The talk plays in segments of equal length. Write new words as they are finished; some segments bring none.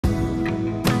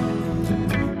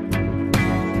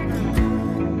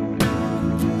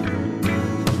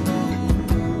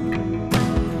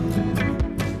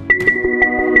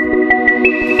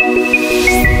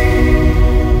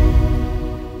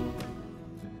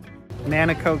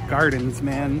Nanticoke Gardens,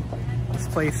 man. This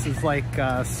place is like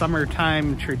a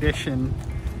summertime tradition.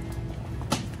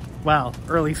 Well,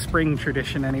 early spring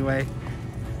tradition anyway.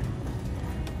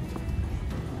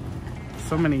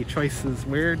 So many choices.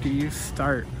 Where do you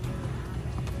start?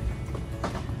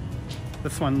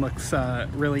 This one looks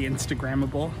really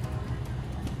Instagrammable.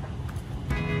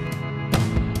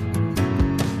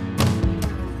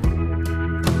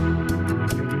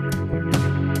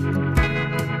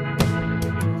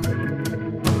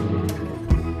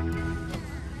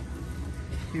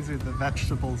 These are the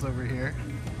vegetables over here.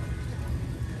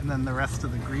 And then the rest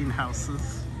of the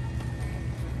greenhouses.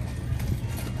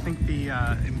 I think the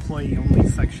employee only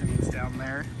section is down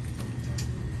there.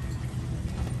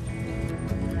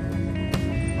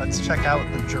 Let's check out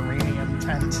the geranium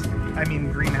tent. I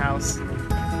mean greenhouse.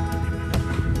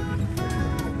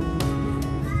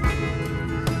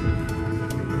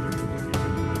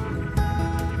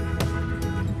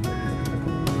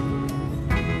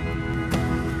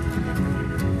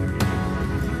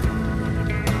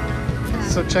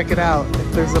 So check it out.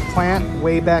 If there's a plant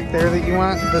way back there that you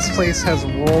want, this place has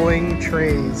rolling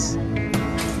trays.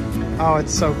 Oh,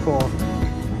 it's so cool.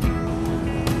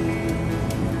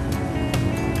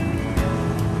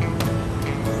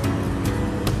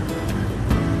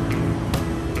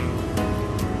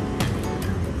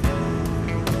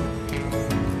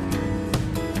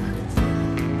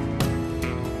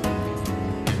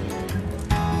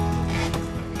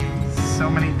 So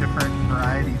many different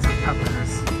varieties of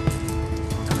peppers.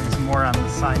 More on the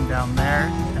sign down there,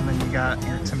 and then you got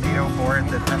your tomato board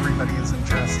that everybody is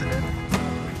interested in.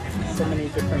 So many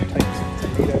different types of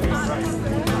tomatoes.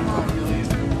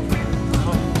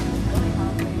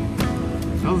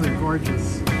 Those are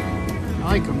gorgeous. I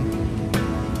like them.